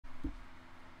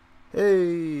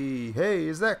Hey,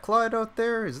 is that Clyde out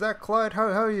there? Is that Clyde? How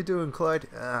are you doing, Clyde?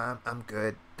 I'm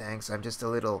good, thanks. I'm just a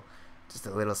little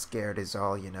scared is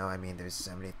all, you know. I mean, there's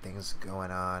so many things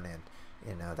going on, and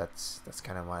that's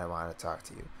kind of why I want to talk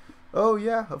to you. Oh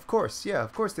yeah, of course.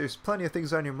 There's plenty of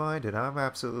things on your mind, and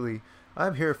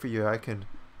I'm here for you. I can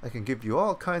give you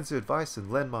all kinds of advice and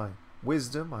lend my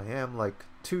wisdom. I am like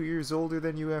 2 years older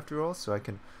than you after all, so I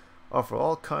can offer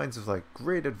all kinds of like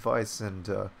great advice and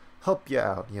help you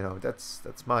out.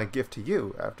 That's my gift to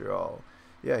you after all.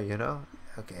 Yeah, you know.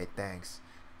 Okay, thanks.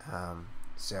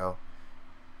 So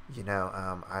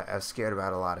I was scared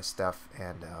about a lot of stuff,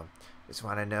 and just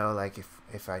want to know like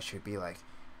if I should be like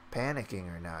panicking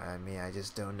or not. I mean, I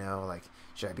just don't know. Like,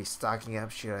 should I be stocking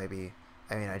up? Should I be?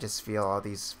 I mean, I just feel all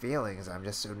these feelings. I'm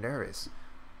just so nervous.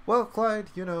 Well, Clyde,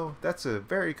 that's a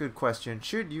very good question.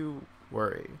 Should you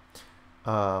worry?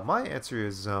 My answer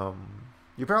is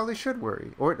you probably should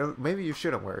worry, or maybe you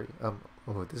shouldn't worry. Oh,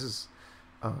 this is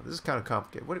kind of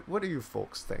complicated. What do you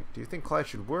folks think? Do you think Clyde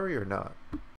should worry or not?